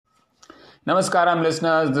Namaskaram,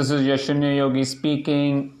 listeners. This is Yashunya Yogi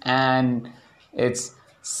speaking, and it's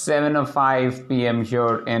 7:05 p.m.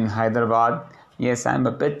 here in Hyderabad. Yes, I'm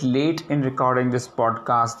a bit late in recording this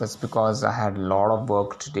podcast. That's because I had a lot of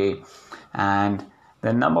work today, and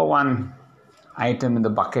the number one item in the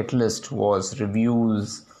bucket list was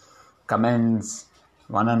reviews, comments,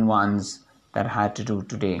 one-on-ones that I had to do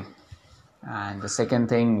today. And the second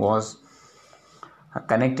thing was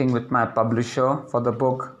connecting with my publisher for the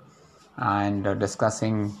book and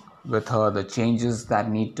discussing with her the changes that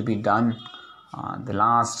need to be done, the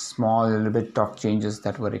last small little bit of changes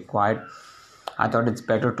that were required. I thought it's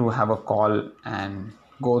better to have a call and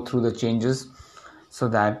go through the changes so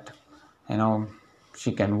that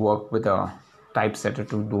she can work with a typesetter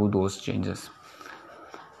to do those changes.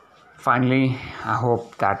 Finally, I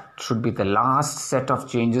hope that should be the last set of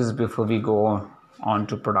changes before we go on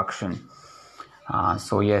to production.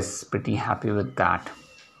 So yes, pretty happy with that.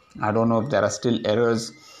 I don't know if there are still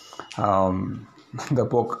errors. The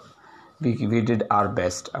book, we did our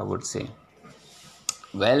best, I would say.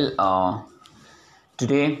 Well,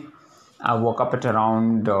 today I woke up at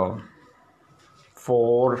around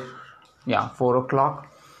 4 o'clock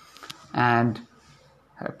and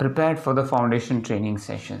prepared for the foundation training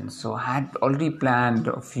session. So I had already planned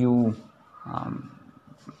a few,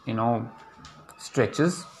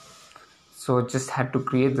 stretches. So just had to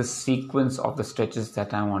create the sequence of the stretches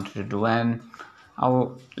that I wanted to do. And I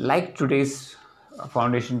like today's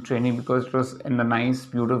foundation training because it was in a nice,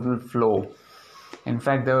 beautiful flow. In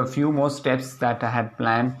fact, there were a few more steps that I had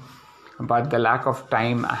planned, but the lack of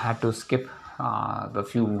time, I had to skip the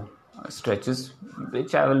few stretches,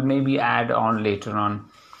 which I will maybe add on later on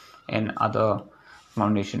in other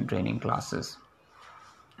foundation training classes.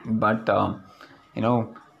 But,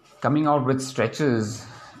 coming out with stretches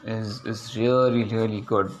is really, really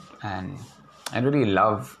good, and I really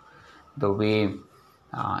love the way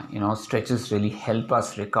stretches really help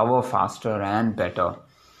us recover faster and better.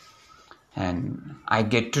 And I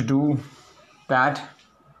get to do that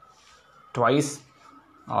twice,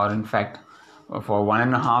 or in fact for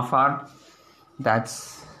 1.5 hours.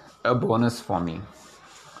 That's a bonus for me.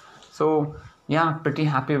 So yeah, pretty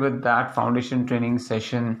happy with that foundation training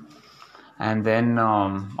session. And then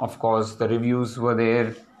of course the reviews were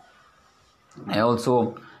there. I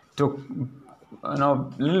also took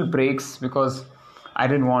little breaks because I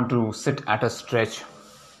didn't want to sit at a stretch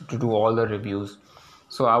to do all the reviews.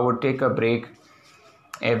 So I would take a break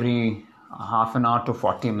every half an hour to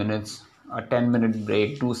 40 minutes, a 10-minute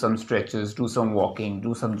break, do some stretches, do some walking,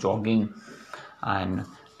 do some jogging, and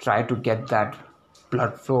try to get that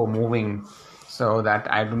blood flow moving so that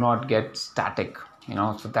I do not get static.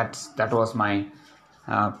 So that was my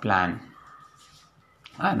plan,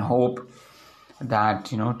 and hope that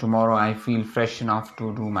tomorrow I feel fresh enough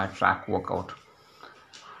to do my track workout.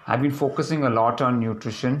 I've been focusing a lot on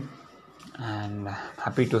nutrition, and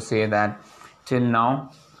happy to say that till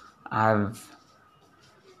now I've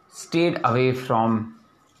stayed away from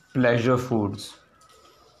pleasure foods.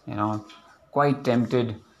 Quite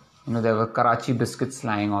tempted. There were Karachi biscuits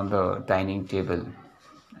lying on the dining table,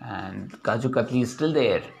 and Kaju Katli is still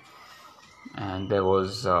there, and there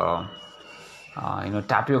was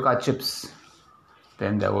tapioca chips.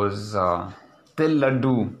 Then there was til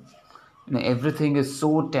laddu. Everything is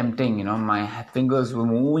so tempting. My fingers were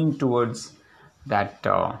moving towards that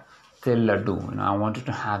til laddu. I wanted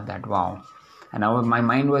to have that. Wow. And my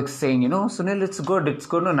mind was saying, Sunil, it's good. It's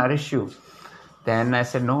going to nourish you. Then I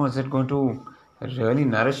said, no, is it going to really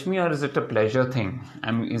nourish me, or is it a pleasure thing?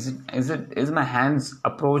 Is my hands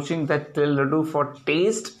approaching that til laddu for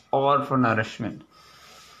taste or for nourishment?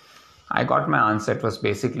 I got my answer. It was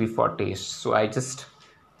basically for taste. So I just,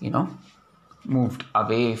 moved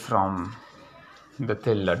away from the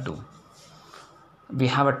til laddu. We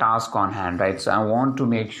have a task on hand, right? So I want to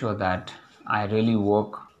make sure that I really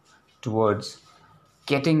work towards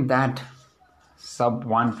getting that sub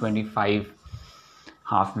 125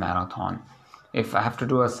 half marathon. If I have to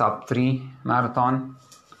do a sub 3 marathon,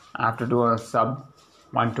 I have to do a sub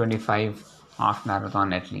 125 half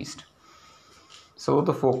marathon at least. So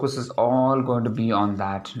the focus is all going to be on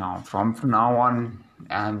that now. From now on,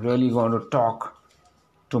 I'm really going to talk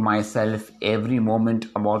to myself every moment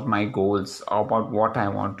about my goals, about what I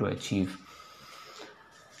want to achieve.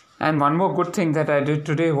 And one more good thing that I did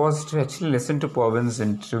today was to actually listen to Purvin's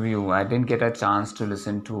interview. I didn't get a chance to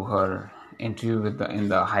listen to her interview in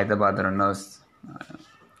the Hyderabad Runners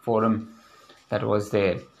forum that was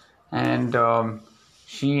there. And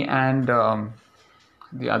she and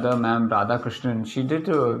the other ma'am, Radha Krishnan, she did.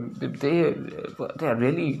 They are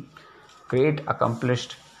really great,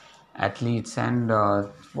 accomplished athletes, and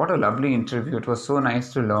what a lovely interview. It was so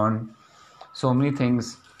nice to learn so many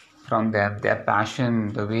things from them, their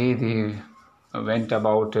passion, the way they went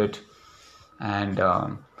about it, and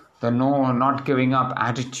the no not giving up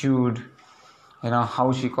attitude,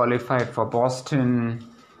 how she qualified for Boston,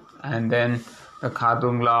 and then the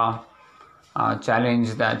Khadungla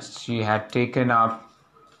challenge that she had taken up.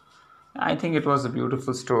 I think it was a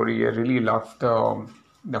beautiful story. I really loved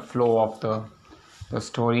the flow of the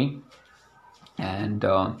story, and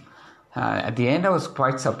at the end I was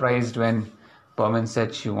quite surprised when Pervin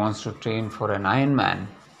said she wants to train for an Ironman,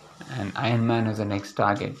 and Ironman is the next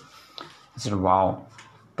target. I said, wow,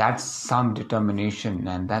 that's some determination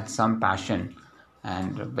and that's some passion,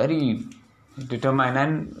 and very determined,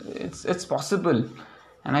 and it's possible.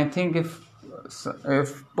 And I think if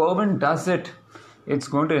Pervin does it, it's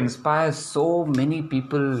going to inspire so many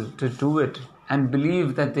people to do it and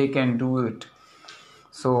believe that they can do it.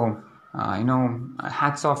 So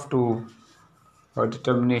hats off to her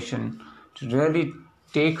determination to really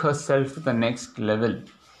take herself to the next level.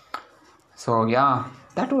 So yeah,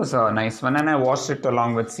 that was a nice one, and I watched it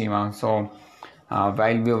along with Seema. So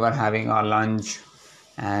while we were having our lunch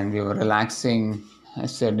and we were relaxing, I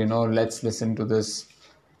said, let's listen to this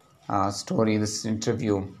story, this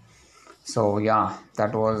interview. So yeah,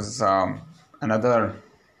 that was another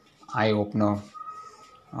eye-opener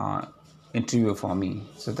interview for me.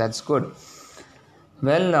 So that's good.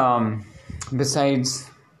 Well, besides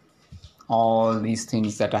all these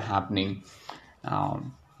things that are happening,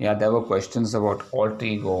 there were questions about alter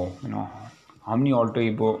ego. How many alter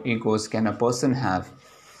egos can a person have?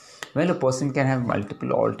 Well, a person can have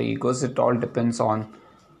multiple alter egos. It all depends on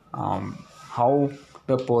how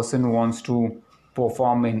the person wants to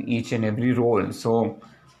perform in each and every role. So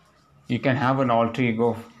you can have an alter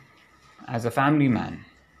ego as a family man,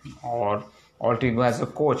 or alter ego as a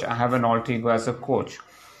coach. I have an alter ego as a coach,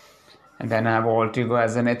 and then I have alter ego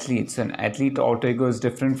as an athlete. So an athlete alter ego is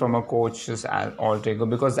different from a coach's alter ego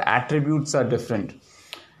because the attributes are different.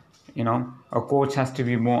 A coach has to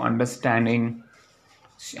be more understanding,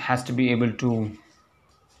 has to be able to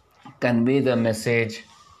convey the message,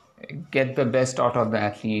 get the best out of the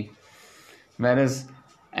athlete, whereas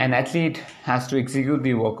an athlete has to execute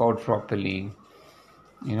the workout properly,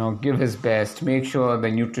 give his best, make sure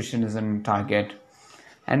the nutrition is on target.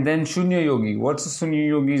 And then Shunya Yogi, what's the Shunya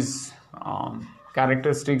Yogi's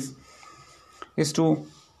characteristics is to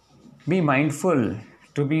be mindful,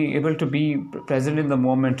 to be able to be present in the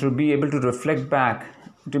moment, to be able to reflect back,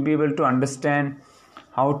 to be able to understand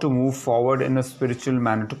how to move forward in a spiritual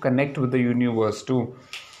manner, to connect with the universe, to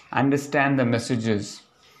understand the messages.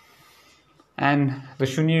 And the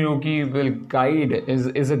Shunya Yogi will guide,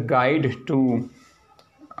 is a guide to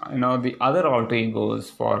the other alter egos,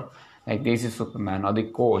 for like Desi Superman or the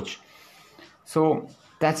coach. So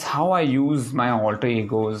that's how I use my alter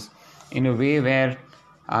egos, in a way where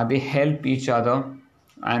they help each other.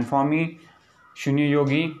 And for me, Shunya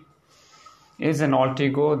Yogi is an alter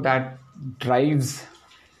ego that drives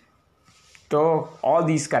all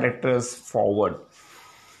these characters forward,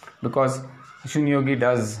 because Shunya Yogi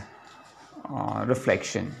does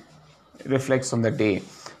reflects on the day.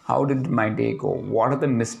 How did my day go? What are the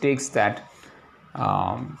mistakes that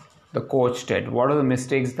the coach did? What are the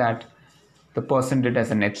mistakes that the person did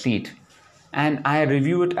as an athlete? And I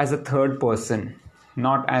review it as a third person,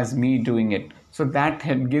 not as me doing it. So that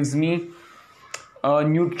gives me a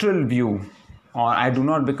neutral view, or I do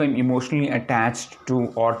not become emotionally attached to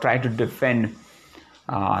or try to defend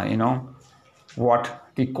what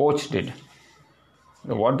the coach did,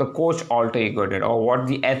 what the coach alter ego did, or what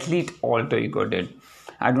the athlete alter ego did.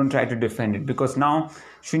 I don't try to defend it, because now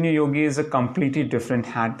Shunya Yogi is a completely different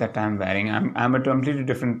hat that I'm wearing. I'm a completely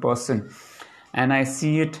different person, and I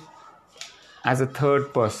see it as a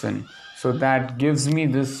third person. So that gives me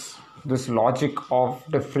this logic of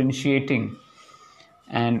differentiating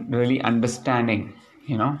and really understanding,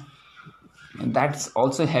 and that's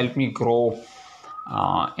also helped me grow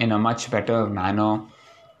in a much better manner,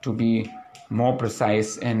 to be more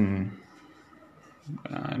precise in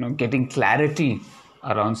getting clarity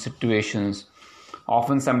around situations.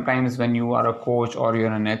 Often, sometimes when you are a coach or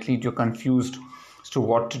you're an athlete, you're confused as to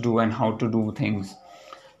what to do and how to do things.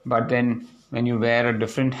 But then when you wear a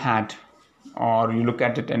different hat, or you look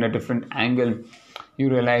at it in a different angle, you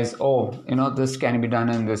realize, this can be done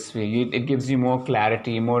in this way. It gives you more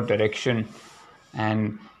clarity, more direction.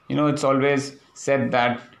 And it's always said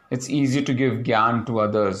that it's easy to give gyan to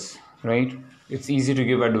others, right? It's easy to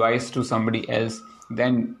give advice to somebody else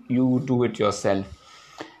than you do it yourself.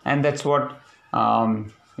 And that's what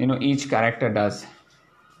each character does,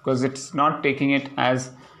 because it's not taking it as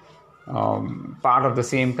part of the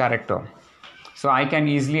same character. So I can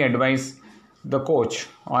easily advise the coach,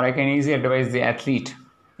 or I can easily advise the athlete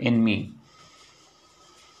in me,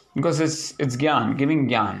 because it's gyan, giving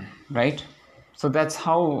gyan, right? So that's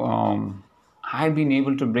how I've been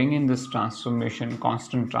able to bring in this transformation,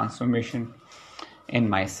 constant transformation in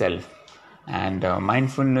myself, and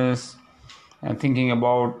mindfulness, and thinking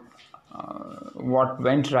about what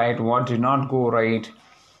went right, what did not go right.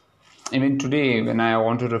 Even today, when I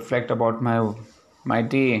want to reflect about my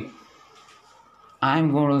day,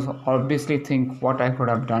 I'm going to obviously think what I could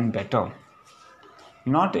have done better.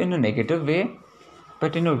 Not in a negative way,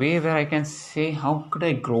 but in a way where I can say, how could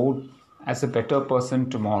I grow as a better person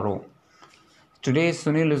tomorrow? Today,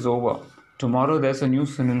 Sunil is over. Tomorrow, there's a new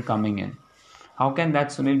Sunil coming in. How can that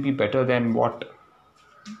Sunil be better than what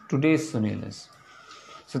today's Sunil is?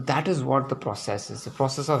 So that is what the process is. The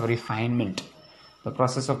process of refinement, the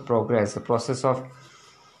process of progress, the process of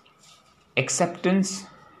acceptance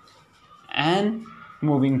and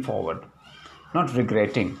moving forward, not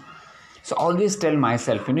regretting. So always tell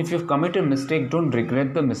myself, if you've committed a mistake, don't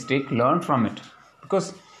regret the mistake, learn from it.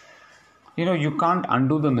 Because, you can't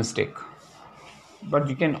undo the mistake. But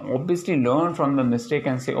you can obviously learn from the mistake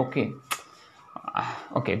and say, okay,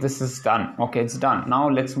 this is done. Okay, it's done. Now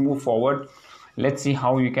let's move forward. Let's see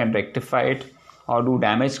how you can rectify it or do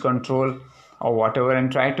damage control or whatever,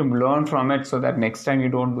 and try to learn from it so that next time you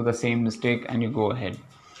don't do the same mistake and you go ahead.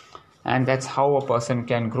 And that's how a person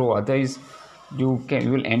can grow. Otherwise, you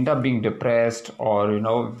will end up being depressed or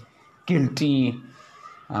guilty.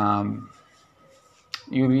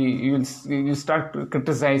 You start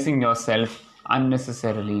criticizing yourself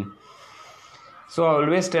unnecessarily. So I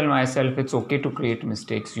always tell myself it's okay to create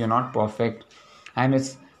mistakes. You're not perfect, and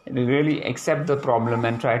it's really accept the problem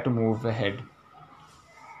and try to move ahead.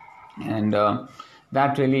 And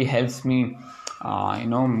that really helps me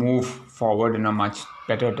move forward in a much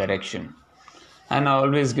better direction. And I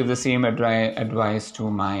always give the same advice to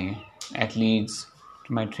my athletes,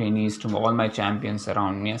 to my trainees, to all my champions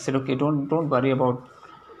around me. I said, okay, don't worry about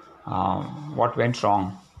what went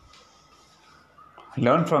wrong.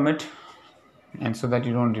 Learn from it, and so that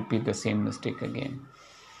you don't repeat the same mistake again.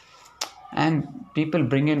 And people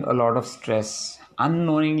bring in a lot of stress.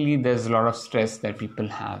 Unknowingly, there's a lot of stress that people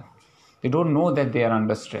have. They don't know that they are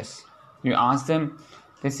under stress. You ask them,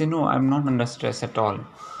 they say, no, I'm not under stress at all.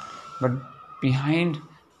 But behind,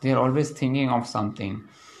 they're always thinking of something.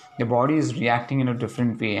 The body is reacting in a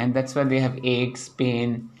different way, and that's why they have aches,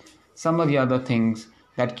 pain, some of the other things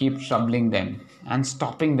that keep troubling them and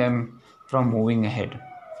stopping them from moving ahead.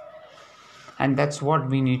 And that's what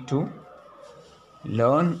we need to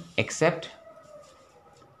learn, accept,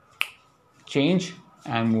 change,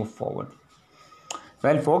 and move forward.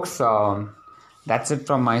 Well, folks, that's it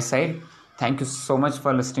from my side. Thank you so much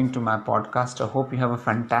for listening to my podcast. I hope you have a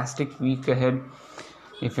fantastic week ahead.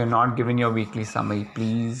 If you're not given your weekly summary,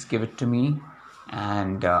 please give it to me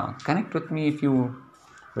and connect with me if you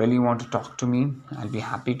really want to talk to me. I'll be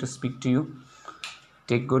happy to speak to you.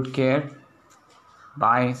 Take good care.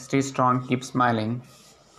 Bye. Stay strong. Keep smiling.